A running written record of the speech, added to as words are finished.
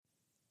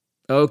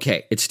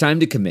Okay, it's time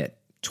to commit.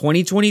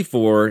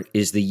 2024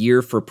 is the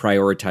year for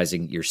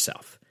prioritizing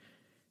yourself.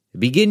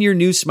 Begin your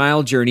new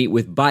smile journey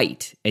with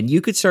Byte, and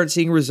you could start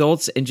seeing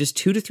results in just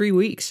 2 to 3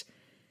 weeks.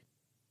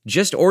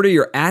 Just order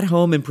your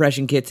at-home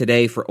impression kit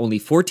today for only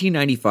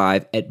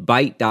 $14.95 at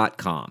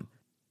Byte.com.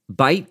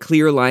 Byte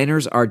clear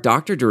liners are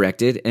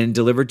doctor-directed and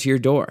delivered to your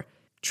door.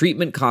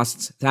 Treatment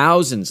costs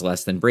thousands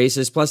less than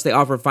braces, plus they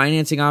offer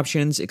financing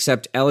options,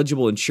 accept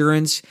eligible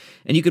insurance,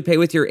 and you could pay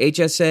with your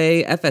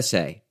HSA,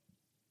 FSA.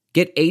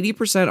 Get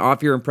 80%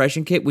 off your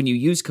impression kit when you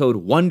use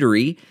code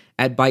WONDERY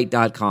at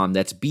Byte.com.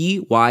 That's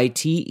BYTE.com.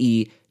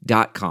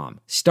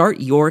 Start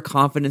your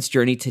confidence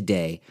journey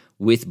today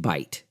with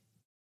Byte.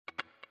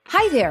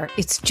 Hi there,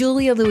 it's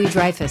Julia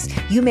Louis-Dreyfus.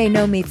 You may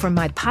know me from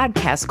my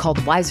podcast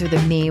called Wiser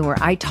Than Me, where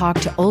I talk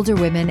to older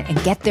women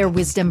and get their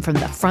wisdom from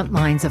the front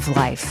lines of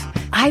life.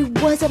 I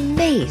was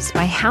amazed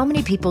by how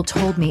many people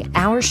told me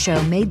our show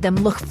made them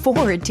look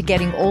forward to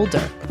getting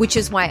older, which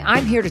is why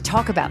I'm here to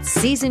talk about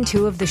season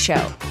 2 of the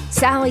show.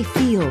 Sally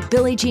Field,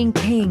 Billie Jean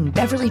King,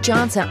 Beverly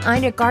Johnson,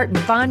 Ina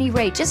Garten, Bonnie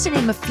Raitt, just to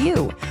name a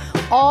few.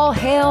 All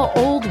hail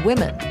old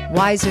women.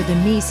 Wiser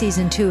Than Me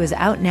season 2 is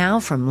out now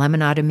from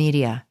Lemonada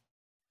Media.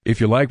 If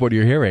you like what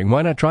you're hearing,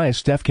 why not try a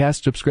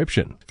StephCast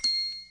subscription?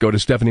 Go to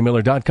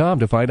StephanieMiller.com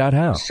to find out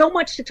how. So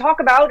much to talk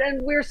about,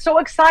 and we're so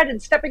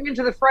excited. Stepping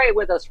into the fray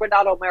with us,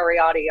 Renato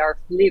Mariotti, our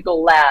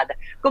legal lad.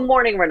 Good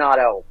morning,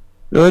 Renato.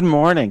 Good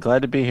morning.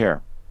 Glad to be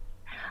here.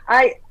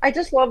 I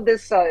just love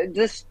this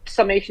this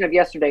summation of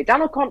yesterday.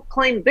 Donald Trump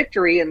claimed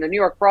victory in the New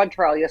York fraud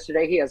trial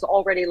yesterday. He has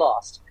already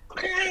lost.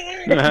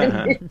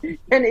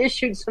 and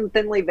issued some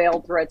thinly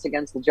veiled threats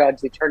against the judge,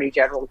 the attorney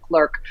general,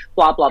 clerk,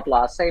 blah, blah,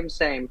 blah. Same.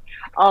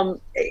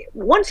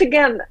 Once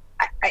again,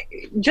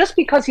 just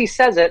because he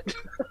says it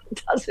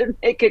doesn't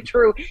make it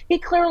true. He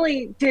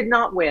clearly did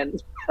not win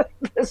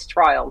this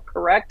trial,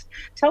 correct?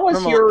 Tell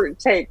us your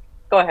take.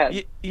 Go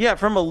ahead. Yeah,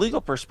 from a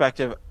legal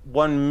perspective,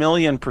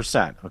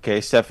 1,000,000%. Okay,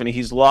 Stephanie,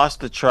 he's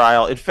lost the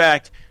trial. In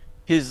fact,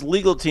 his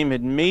legal team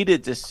had made a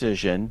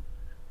decision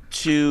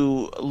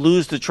to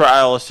lose the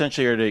trial,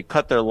 essentially, or to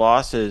cut their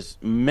losses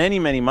many,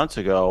 many months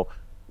ago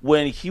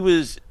when he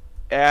was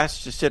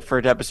asked to sit for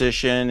a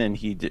deposition and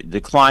he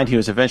declined. He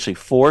was eventually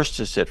forced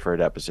to sit for a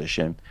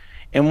deposition.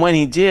 And when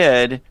he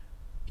did,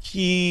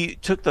 he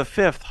took the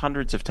fifth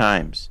hundreds of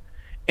times.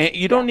 And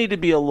you don't need to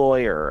be a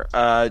lawyer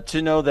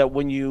to know that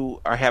when you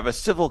have a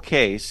civil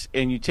case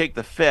and you take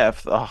the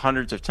fifth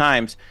hundreds of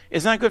times,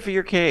 it's not good for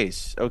your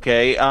case,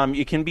 okay?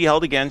 It can be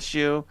held against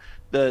you.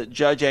 The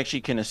judge actually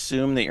can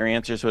assume that your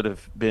answers would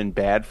have been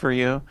bad for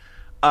you.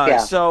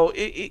 So,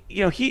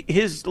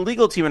 his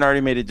legal team had already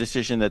made a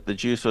decision that the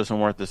juice wasn't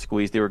worth the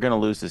squeeze. They were going to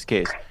lose this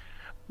case.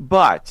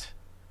 But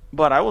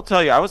I will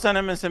tell you, I was on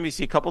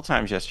MSNBC a couple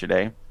times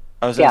yesterday.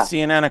 I was on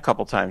CNN a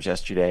couple times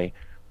yesterday.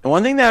 And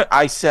one thing that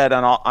I said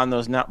on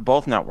those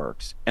both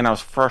networks, and I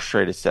was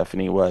frustrated,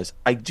 Stephanie, was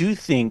I do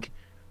think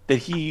that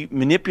he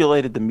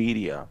manipulated the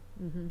media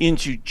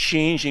into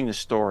changing the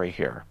story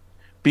here.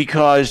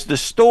 Because the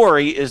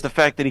story is the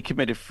fact that he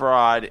committed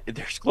fraud.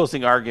 There's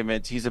closing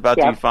arguments. He's about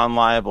to be found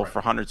liable for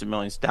hundreds of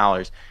millions of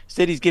dollars.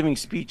 Instead, he's giving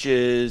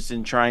speeches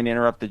and trying to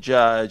interrupt the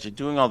judge and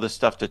doing all this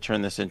stuff to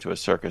turn this into a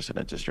circus and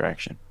a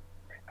distraction.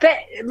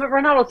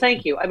 Renato,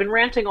 thank you. I've been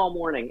ranting all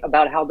morning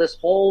about how this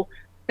whole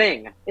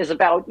thing is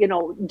about,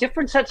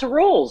 different sets of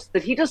rules,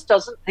 that he just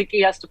doesn't think he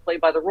has to play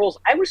by the rules.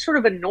 I was sort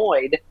of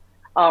annoyed.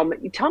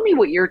 Tell me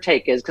what your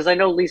take is, because I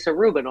know Lisa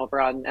Rubin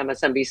over on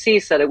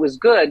MSNBC said it was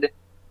good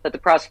that the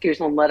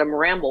prosecution let him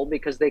ramble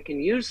because they can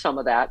use some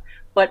of that.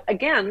 But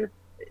again,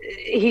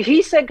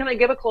 he said, can I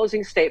give a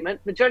closing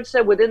statement? The judge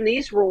said, within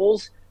these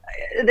rules,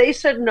 they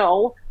said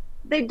no.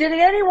 They did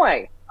it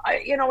anyway.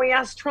 He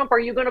asked Trump, are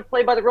you going to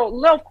play by the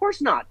rules? No, of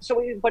course not.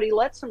 But he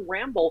lets him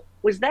ramble.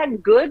 Was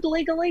that good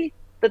legally,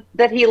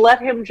 that he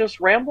let him just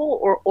ramble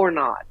or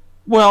not?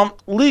 Well,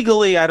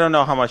 legally, I don't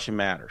know how much it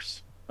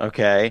matters.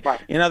 Okay.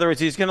 Right. In other words,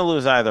 he's going to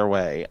lose either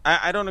way.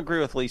 I don't agree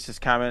with Lisa's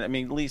comment. I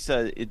mean,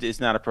 Lisa is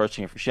not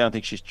approaching it. I don't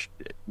think she's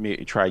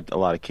tried a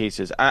lot of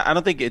cases. I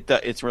don't think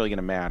it's really going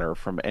to matter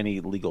from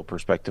any legal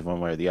perspective one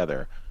way or the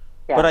other.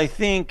 Yeah. But I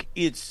think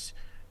it's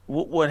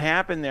what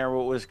happened there,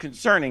 what was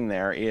concerning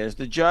there is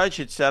the judge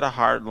had set a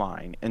hard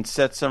line and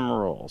set some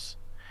rules.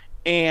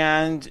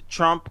 And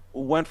Trump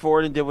went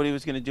forward and did what he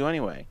was going to do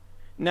anyway.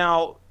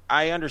 Now,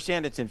 I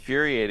understand it's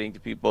infuriating to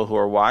people who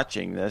are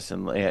watching this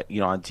and on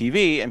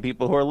TV and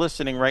people who are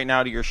listening right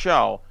now to your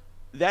show.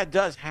 That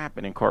does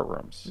happen in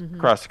courtrooms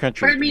across the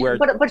country.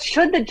 But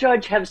should the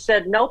judge have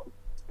said nope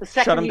the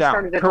second shut him he down?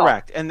 Started to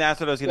Correct, talk? And that's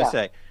what I was going to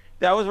say.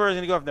 That was where I was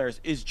going to go from there.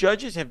 Is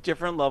judges have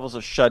different levels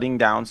of shutting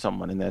down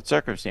someone in that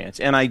circumstance,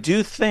 and I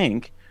do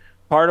think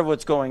part of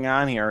what's going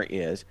on here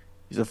is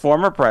he's a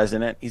former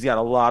president. He's got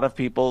a lot of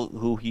people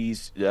who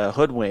he's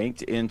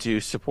hoodwinked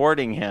into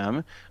supporting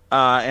him.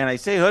 And I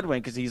say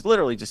hoodwink because he's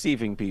literally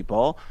deceiving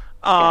people.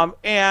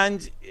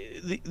 And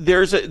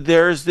there's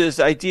this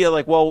idea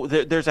like, well,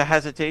 there's a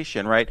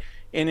hesitation, right?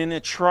 And in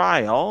a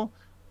trial,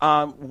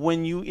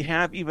 when you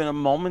have even a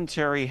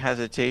momentary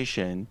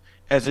hesitation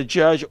as a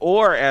judge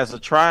or as a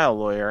trial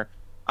lawyer,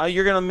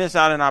 you're going to miss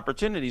out on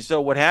opportunities.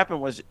 So what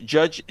happened was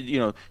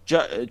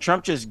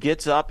Trump just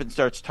gets up and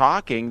starts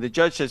talking. The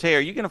judge says, hey,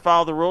 are you going to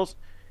follow the rules?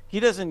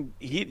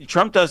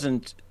 Trump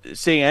doesn't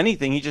say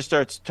anything. He just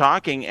starts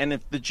talking. And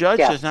if the judge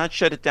does not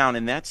shut it down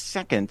in that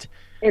second,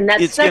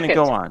 it's going to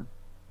go on.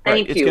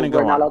 Thank you, it's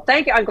Renato.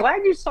 Thank you. I'm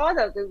glad you saw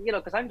that,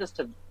 because I'm just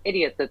an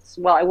idiot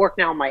I work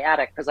now in my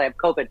attic because I have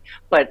COVID,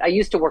 but I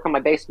used to work in my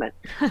basement.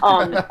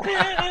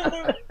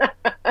 Renato,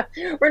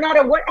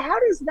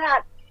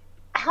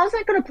 how's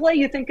that going to play,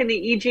 you think, in the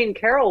E. Jean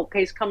Carroll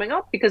case coming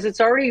up? Because it's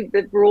already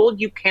been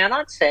ruled you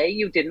cannot say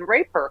you didn't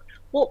rape her.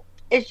 Well,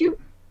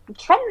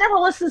 Trump never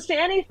listens to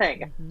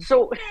anything. Mm-hmm.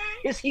 So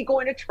is he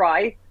going to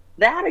try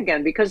that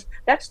again? Because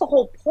that's the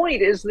whole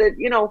point, is that,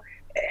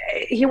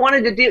 he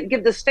wanted to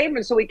give the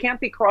statement so he can't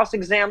be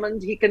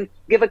cross-examined. He can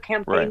give a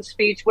campaign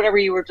speech, whatever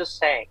you were just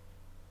saying.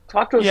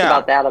 Talk to us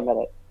about that a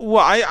minute.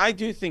 Well, I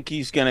do think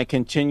he's going to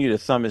continue to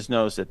thumb his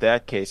nose at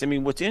that case. I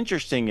mean, what's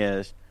interesting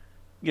is,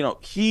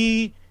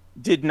 he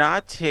did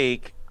not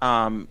take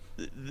the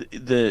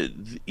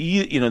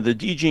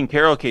E. Jean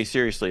Carroll case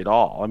seriously at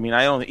all. I mean,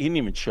 he didn't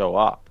even show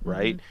up,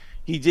 right? Mm-hmm.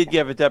 He did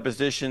give a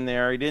deposition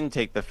there. He didn't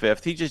take the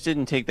fifth. He just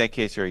didn't take that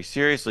case very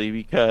seriously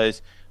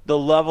because the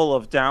level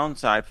of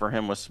downside for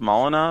him was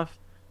small enough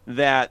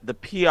that the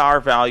PR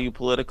value,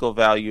 political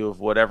value of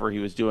whatever he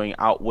was doing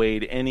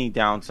outweighed any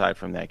downside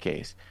from that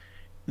case.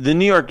 The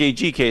New York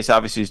AG case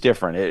obviously is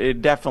different.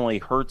 It definitely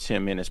hurts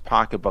him in his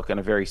pocketbook in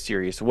a very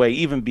serious way,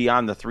 even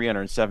beyond the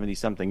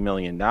 $370-something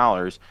million.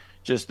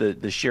 Just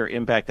the sheer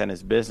impact on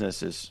his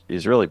business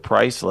is really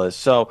priceless.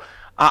 So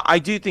I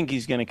do think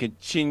he's going to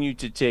continue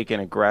to take an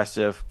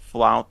aggressive,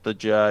 flout the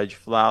judge,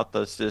 flout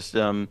the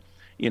system,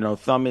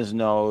 thumb his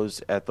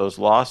nose at those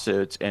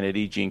lawsuits and at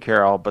E. Jean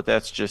Carroll, but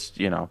that's just,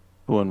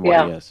 who and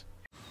what he is.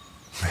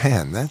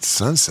 Man, that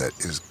sunset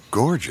is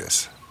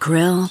gorgeous.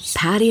 Grill,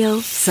 patio,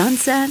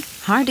 sunset.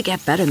 Hard to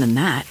get better than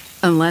that.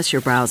 Unless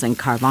you're browsing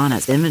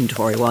Carvana's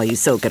inventory while you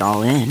soak it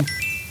all in.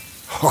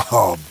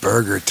 Oh,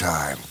 burger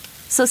time.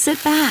 So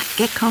sit back,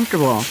 get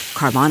comfortable.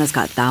 Carvana's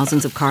got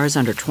thousands of cars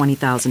under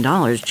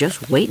 $20,000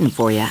 just waiting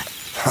for you.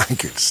 I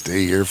could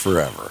stay here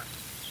forever.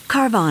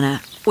 Carvana,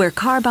 where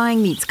car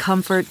buying meets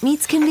comfort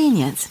meets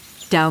convenience.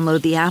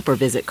 Download the app or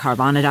visit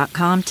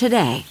Carvana.com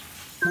today.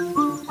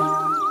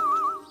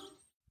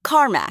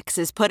 CarMax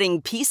is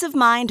putting peace of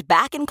mind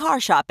back in car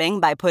shopping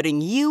by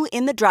putting you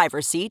in the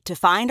driver's seat to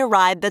find a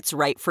ride that's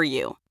right for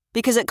you.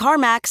 Because at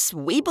CarMax,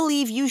 we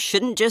believe you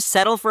shouldn't just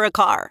settle for a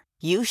car.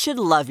 You should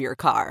love your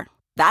car.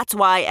 That's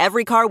why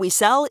every car we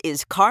sell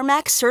is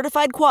CarMax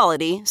certified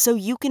quality, so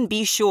you can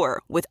be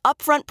sure with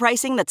upfront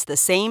pricing that's the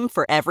same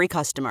for every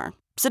customer.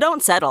 So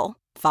don't settle.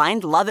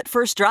 Find love at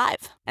first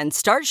drive and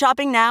start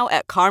shopping now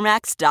at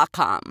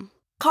CarMax.com.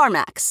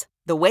 CarMax,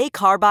 the way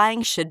car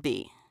buying should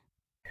be.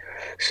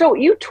 So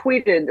you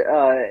tweeted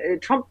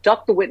Trump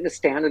ducked the witness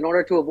stand in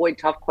order to avoid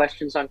tough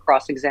questions on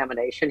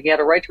cross-examination. He had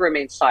a right to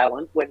remain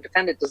silent. When a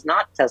defendant does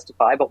not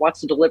testify but wants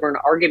to deliver an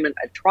argument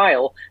at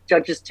trial,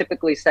 judges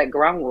typically set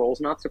ground rules.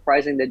 Not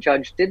surprising the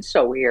judge did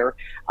so here.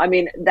 I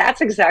mean,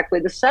 that's exactly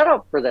the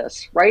setup for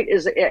this, right?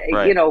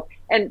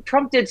 And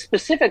Trump did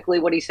specifically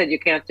what he said you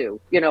can't do.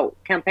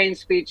 Campaign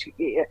speech,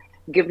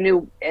 give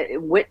new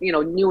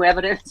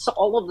evidence,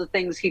 all of the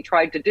things he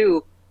tried to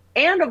do,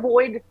 and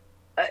avoid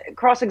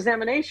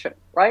cross-examination,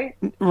 right?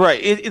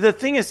 Right. The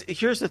thing is,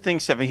 here's the thing,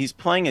 Stephen. He's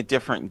playing a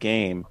different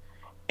game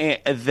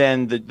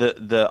than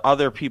the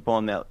other people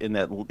in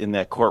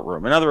that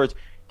courtroom. In other words,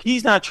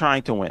 he's not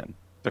trying to win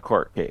the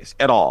court case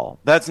at all.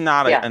 That's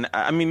not.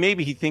 I mean,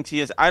 maybe he thinks he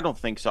is. I don't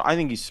think so. I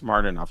think he's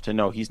smart enough to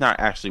know he's not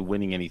actually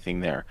winning anything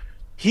there.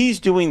 He's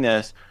doing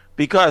this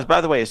because, by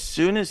the way, as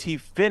soon as he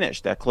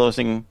finished that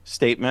closing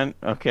statement,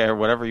 or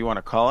whatever you want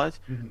to call it,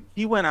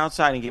 he went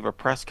outside and gave a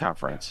press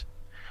conference.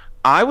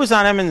 I was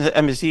on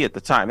MSNBC at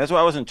the time. That's why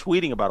I wasn't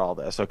tweeting about all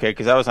this,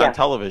 because I was on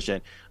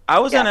television. I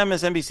was on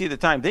MSNBC at the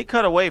time. They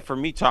cut away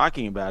from me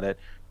talking about it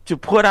to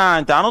put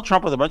on Donald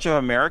Trump with a bunch of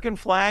American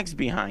flags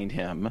behind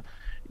him,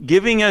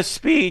 giving a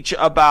speech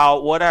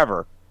about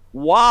whatever,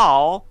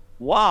 while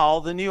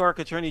the New York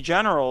Attorney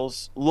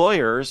General's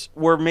lawyers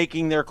were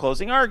making their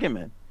closing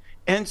argument.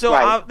 And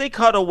so they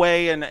cut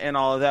away and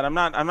all of that. I'm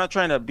not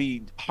trying to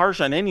be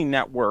harsh on any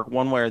network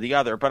one way or the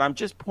other, but I'm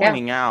just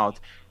pointing out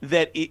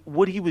that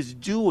what he was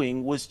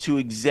doing was to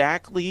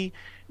exactly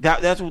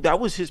that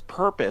was his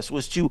purpose,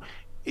 was to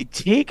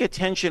take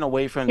attention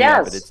away from the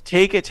evidence,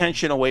 take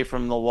attention away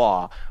from the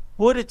law,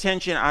 put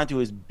attention onto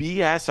his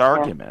BS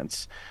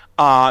arguments.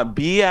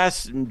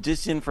 BS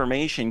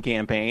disinformation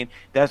campaign.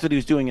 That's what he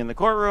was doing in the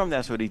courtroom.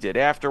 That's what he did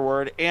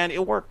afterward. And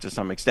it worked to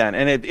some extent.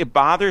 And it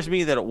bothers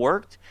me that it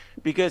worked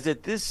because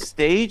at this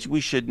stage, we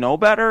should know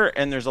better.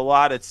 And there's a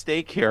lot at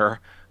stake here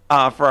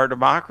for our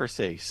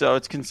democracy. So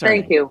it's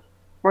concerning. Thank you.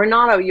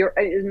 Renato,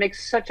 it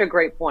makes such a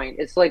great point.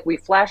 It's like we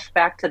flash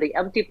back to the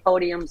empty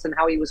podiums and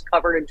how he was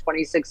covered in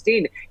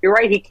 2016. You're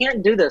right. He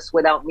can't do this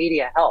without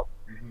media help.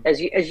 As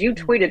you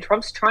tweeted,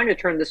 Trump's trying to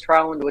turn this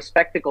trial into a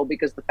spectacle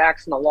because the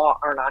facts and the law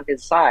aren't on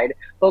his side,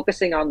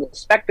 focusing on the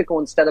spectacle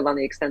instead of on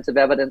the extensive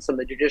evidence and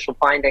the judicial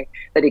finding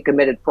that he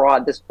committed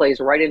fraud. This plays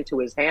right into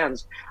his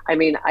hands. I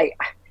mean,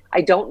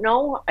 I don't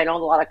know. I don't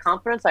have a lot of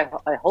confidence.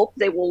 I hope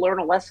they will learn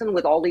a lesson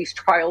with all these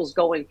trials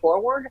going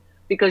forward,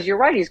 because you're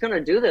right. He's going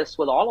to do this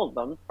with all of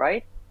them,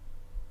 right?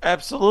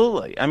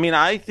 Absolutely. I mean,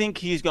 I think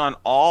he's gone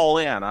all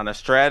in on a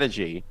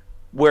strategy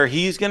where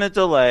he's going to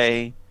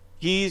delay.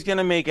 He's going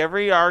to make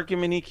every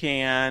argument he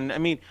can. I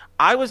mean,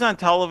 I was on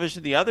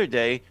television the other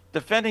day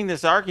defending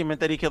this argument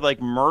that he could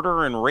like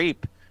murder and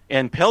rape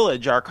and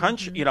pillage our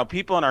country,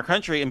 people in our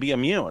country and be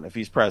immune if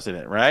he's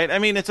president, right? I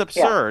mean, it's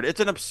absurd. Yeah.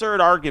 It's an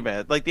absurd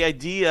argument. Like the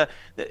idea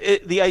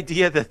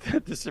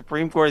that the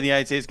Supreme Court of the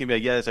United States can be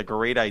like, yeah, that's a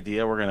great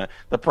idea.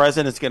 The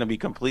president's going to be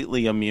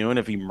completely immune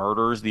if he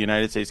murders the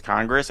United States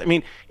Congress. I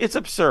mean, it's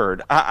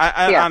absurd.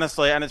 I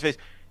honestly, on his face,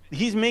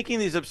 he's making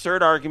these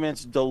absurd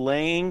arguments,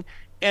 delaying.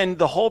 And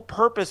the whole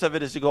purpose of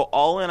it is to go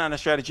all in on a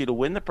strategy to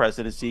win the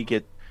presidency,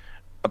 get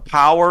a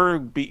power,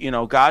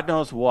 God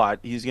knows what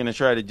he's going to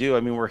try to do. I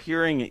mean, we're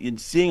hearing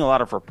and seeing a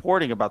lot of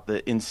reporting about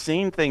the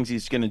insane things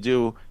he's going to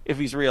do if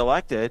he's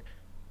reelected.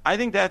 I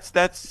think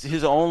that's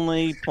his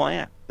only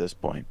plan at this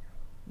point.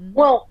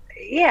 Well,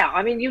 yeah,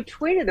 I mean, you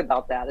tweeted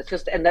about that. It's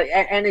just, and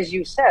as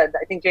you said,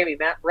 I think Jamie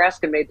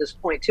Raskin made this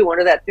point too.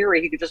 Under that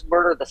theory, he could just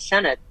murder the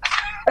Senate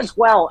as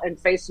well and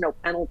face no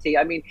penalty.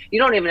 I mean, you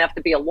don't even have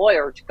to be a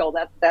lawyer to go,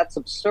 that's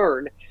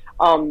absurd.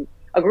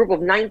 A group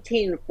of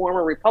 19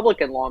 former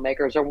Republican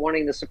lawmakers are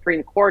warning the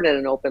Supreme Court in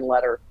an open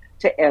letter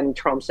to end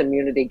Trump's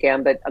immunity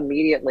gambit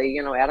immediately.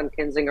 Adam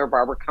Kinzinger,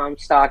 Barbara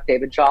Comstock,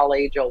 David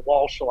Jolly, Joe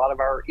Walsh, a lot of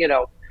our,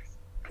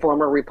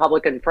 former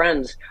Republican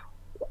friends.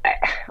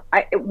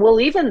 Will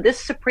even this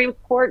Supreme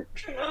Court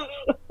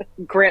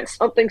grant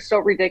something so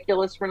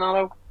ridiculous,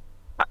 Renato?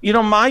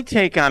 My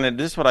take on it,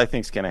 this is what I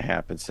think is going to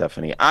happen,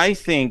 Stephanie. I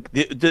think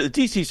the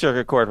D.C.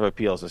 Circuit Court of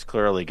Appeals is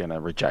clearly going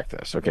to reject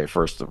this. Okay,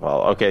 first of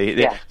all,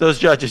 those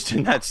judges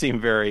did not seem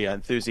very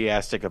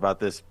enthusiastic about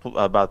this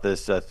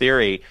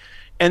theory.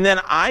 And then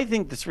I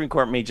think the Supreme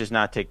Court may just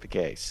not take the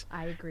case.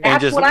 I agree.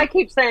 That's what I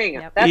keep saying.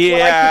 Yep. That's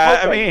what I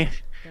keep hoping.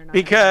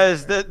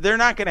 Because they're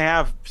not going to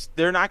have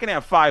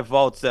 5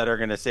 votes that are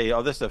going to say,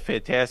 "Oh, this is a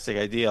fantastic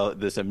idea,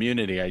 this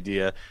immunity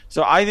idea."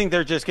 So I think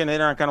they're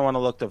not going to want to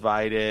look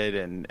divided,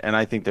 and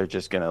I think they're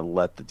just going to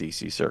let the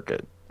D.C.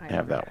 Circuit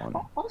have that one.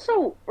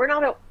 Also,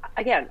 Renato,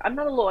 again, I'm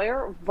not a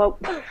lawyer, but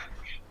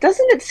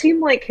doesn't it seem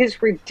like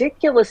his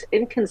ridiculous,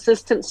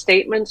 inconsistent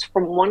statements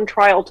from one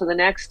trial to the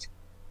next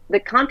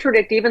that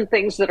contradict even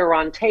things that are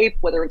on tape,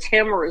 whether it's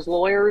him or his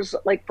lawyers?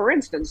 Like, for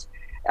instance,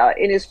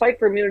 in his fight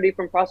for immunity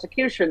from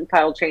prosecution,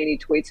 Kyle Cheney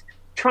tweets,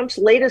 Trump's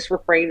latest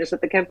refrain is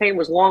that the campaign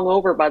was long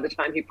over by the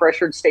time he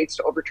pressured states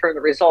to overturn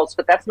the results,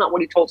 but that's not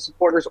what he told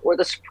supporters or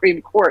the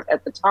Supreme Court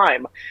at the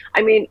time.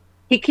 I mean,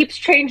 he keeps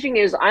changing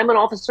his, I'm an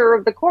officer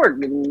of the court.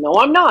 No,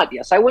 I'm not.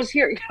 Yes, I was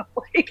here.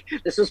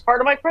 This is part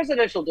of my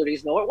presidential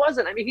duties. No, it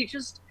wasn't. I mean,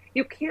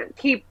 you can't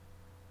keep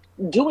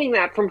doing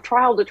that from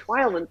trial to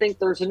trial and think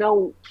there's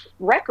no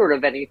record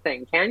of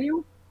anything, can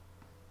you?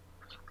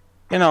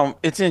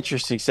 It's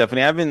interesting,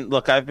 Stephanie.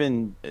 I've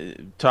been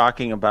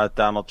talking about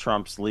Donald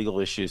Trump's legal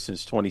issues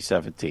since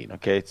 2017.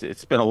 Okay,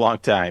 it's been a long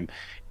time,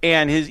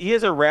 and he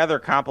has a rather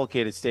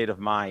complicated state of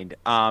mind.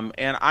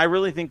 And I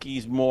really think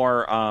he's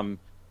more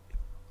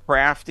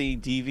crafty,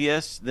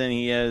 devious than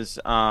he is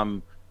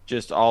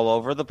just all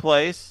over the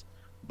place.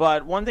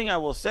 But one thing I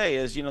will say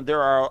is,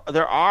 there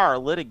are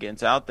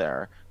litigants out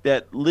there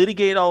that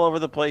litigate all over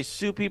the place,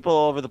 sue people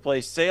all over the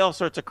place, say all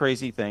sorts of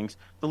crazy things.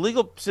 The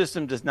legal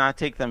system does not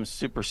take them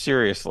super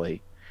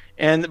seriously.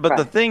 But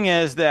the thing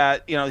is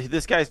that,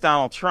 this guy's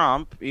Donald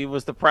Trump. He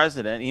was the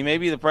president. He may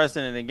be the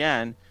president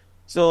again.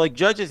 So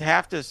judges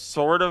have to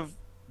sort of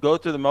go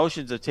through the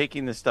motions of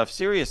taking this stuff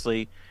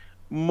seriously.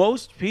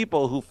 Most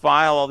people who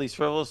file all these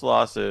frivolous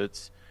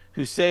lawsuits,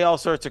 who say all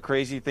sorts of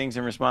crazy things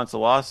in response to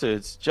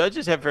lawsuits,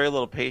 judges have very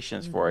little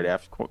patience for it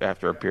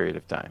after a period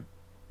of time.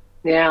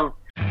 Yeah.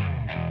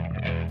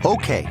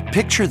 Okay,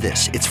 picture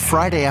this. It's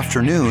Friday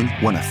afternoon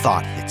when a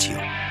thought hits you.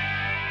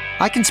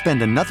 I can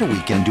spend another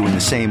weekend doing the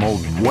same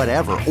old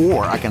whatever,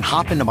 or I can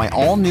hop into my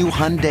all-new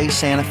Hyundai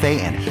Santa Fe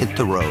and hit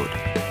the road.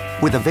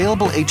 With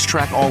available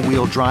H-Track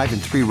all-wheel drive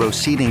and 3-row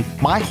seating,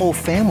 my whole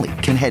family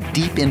can head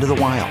deep into the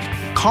wild.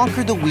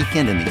 Conquer the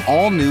weekend in the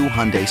all-new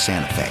Hyundai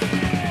Santa Fe.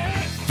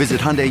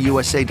 Visit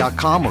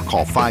HyundaiUSA.com or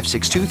call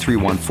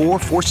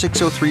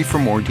 562-314-4603 for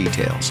more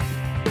details.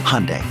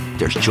 Hyundai,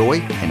 there's joy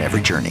in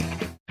every journey.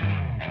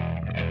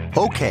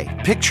 Okay,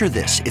 picture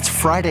this. It's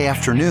Friday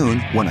afternoon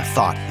when a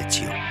thought hits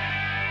you.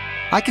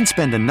 I can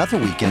spend another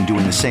weekend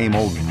doing the same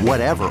old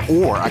whatever,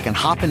 or I can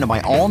hop into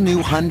my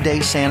all-new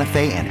Hyundai Santa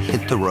Fe and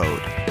hit the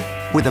road.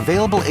 With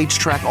available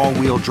H-Track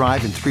all-wheel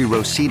drive and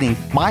 3-row seating,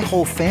 my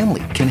whole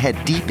family can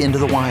head deep into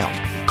the wild.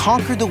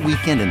 Conquer the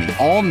weekend in the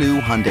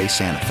all-new Hyundai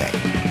Santa Fe.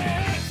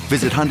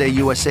 Visit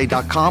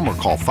HyundaiUSA.com or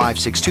call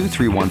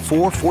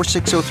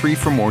 562-314-4603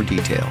 for more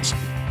details.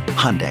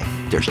 Hyundai,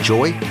 there's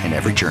joy in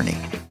every journey.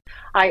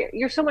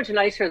 You're so much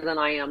nicer than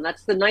I am.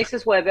 That's the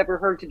nicest way I've ever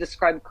heard to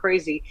describe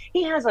crazy.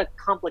 He has a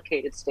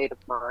complicated state of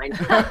mind.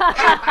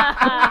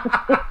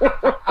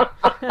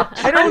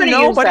 I don't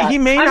know, but he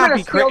may not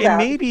be crazy. It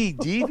may be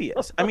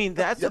devious. I mean,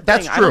 that's the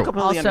thing. True. I don't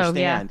completely Also,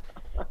 understand.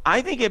 Yeah.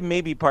 I think it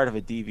may be part of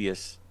a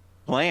devious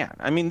plan.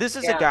 I mean, this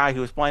is a guy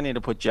who was planning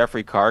to put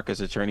Jeffrey Clark as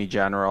Attorney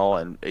General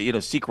and,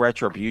 seek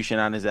retribution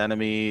on his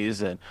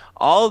enemies and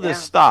all of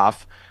this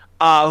stuff.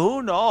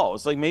 Who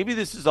knows? Like, maybe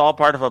this is all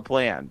part of a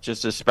plan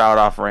just to spout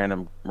off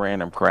random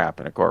crap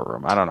in a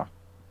courtroom. I don't know.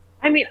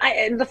 I mean,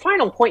 the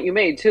final point you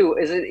made, too,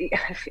 is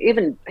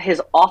even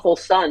his awful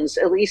sons,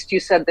 at least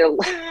you said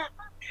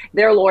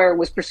their lawyer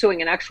was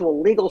pursuing an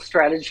actual legal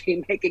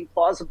strategy, making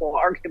plausible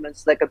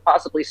arguments that could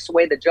possibly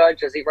sway the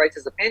judge as he writes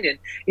his opinion.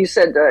 You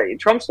said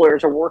Trump's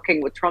lawyers are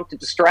working with Trump to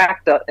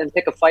distract and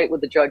pick a fight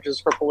with the judges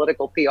for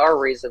political PR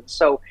reasons.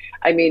 So,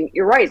 I mean,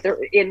 you're right.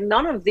 In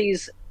none of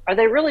these, are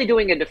they really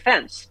doing a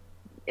defense?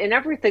 In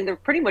everything, they're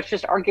pretty much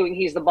just arguing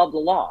he's above the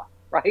law,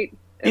 right?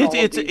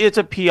 It's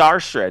a PR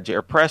strategy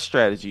or press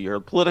strategy or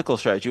political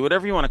strategy,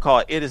 whatever you want to call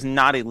it. It is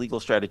not a legal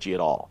strategy at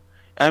all.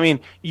 I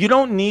mean, you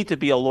don't need to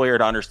be a lawyer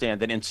to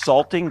understand that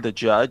insulting the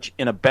judge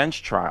in a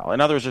bench trial,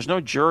 in other words, there's no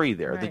jury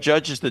there. Right. The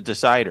judge is the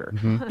decider.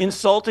 Mm-hmm.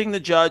 Insulting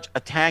the judge,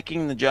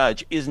 attacking the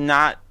judge is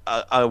not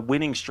a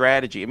winning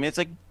strategy. I mean,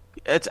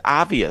 it's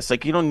obvious.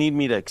 Like, you don't need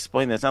me to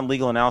explain that. It's not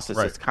legal analysis.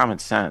 Right. It's common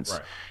sense.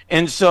 Right.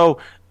 And so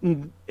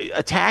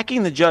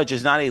attacking the judge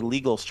is not a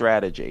legal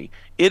strategy.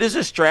 It is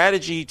a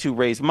strategy to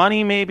raise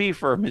money, maybe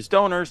from his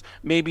donors.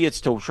 Maybe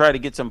it's to try to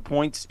get some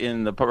points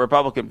in the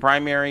Republican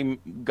primary.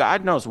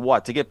 God knows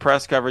what, to get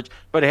press coverage.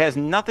 But it has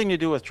nothing to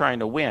do with trying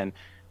to win.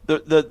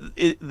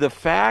 The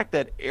fact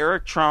that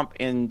Eric Trump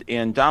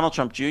and Donald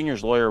Trump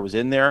Jr.'s lawyer was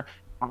in there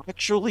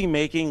actually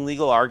making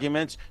legal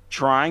arguments,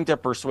 trying to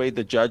persuade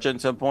the judge on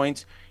some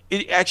points,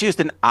 it actually is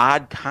an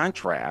odd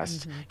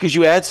contrast because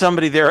you had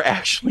somebody there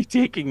actually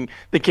taking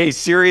the case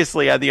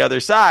seriously on the other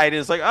side. And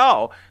it's like,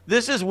 oh,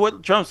 this is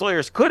what Trump's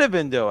lawyers could have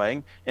been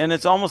doing. And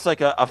it's almost like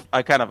a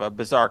kind of a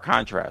bizarre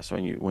contrast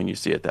when you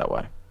see it that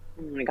way.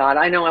 Oh, my God.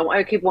 I know.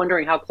 I keep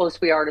wondering how close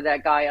we are to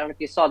that guy. I don't know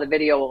if you saw the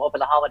video over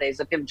the holidays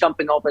of him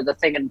jumping over the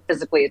thing and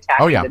physically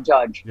attacking the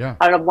judge. Yeah.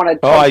 I don't want to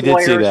Trump's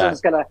did see that.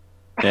 Is gonna,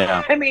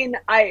 yeah. I mean,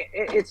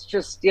 it's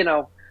just,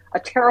 a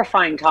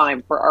terrifying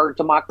time for our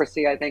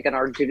democracy, I think, and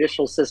our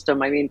judicial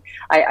system. I mean,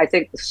 I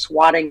think the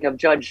swatting of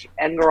Judge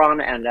Engoron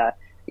and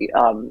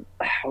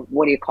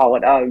what do you call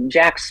it,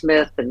 Jack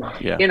Smith, and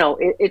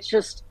it's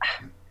just,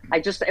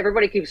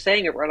 everybody keeps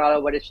saying it,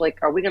 Renato, but it's like,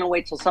 are we going to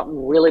wait till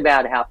something really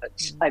bad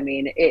happens? I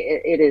mean,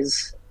 it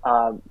is.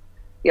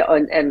 Judge,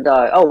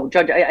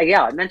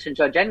 I mentioned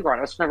Judge Engoron.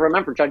 I was going to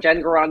remember Judge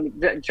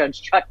Engoron,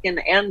 Judge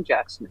Chutkin, and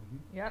Jack Smith.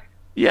 Yep.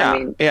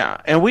 Yeah,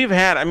 and we've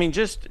had,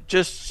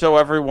 just so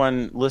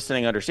everyone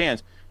listening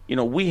understands,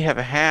 we have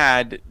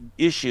had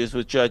issues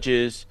with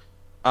judges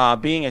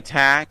being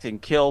attacked and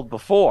killed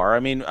before. I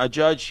mean, a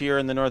judge here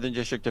in the Northern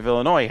District of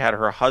Illinois had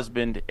her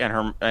husband and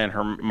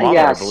her mother,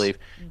 I believe,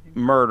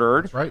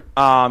 murdered. That's right.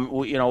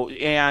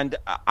 And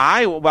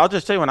I'll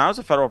just tell you, when I was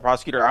a federal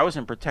prosecutor, I was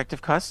in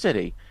protective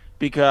custody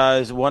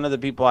because one of the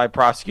people I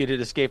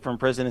prosecuted escaped from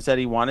prison and said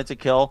he wanted to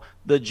kill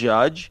the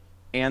judge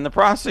and the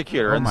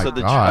prosecutor. And so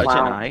the judge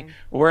and I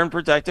were in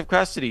protective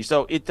custody.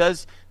 So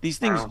these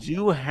things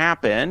do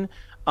happen.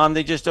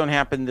 They just don't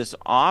happen this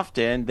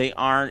often. They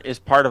aren't as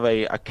part of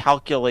a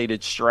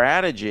calculated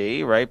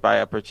strategy, right, by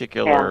a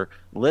particular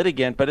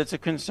litigant, but it's a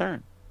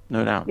concern,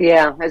 no doubt.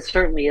 Yeah, it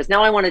certainly is.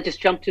 Now I want to just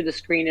jump to the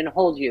screen and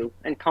hold you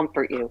and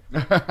comfort you.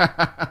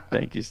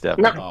 Thank you,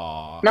 Stephanie.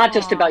 Not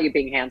just about you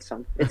being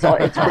handsome. It's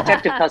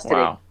protective custody.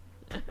 Wow.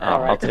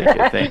 I'll take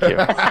it. Thank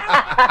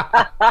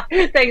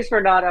you. Thanks,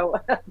 Renato.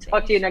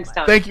 Talk to you next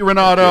time. Thank you,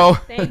 Renato.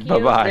 Thank you.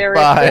 Bye-bye. There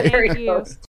Bye. he goes.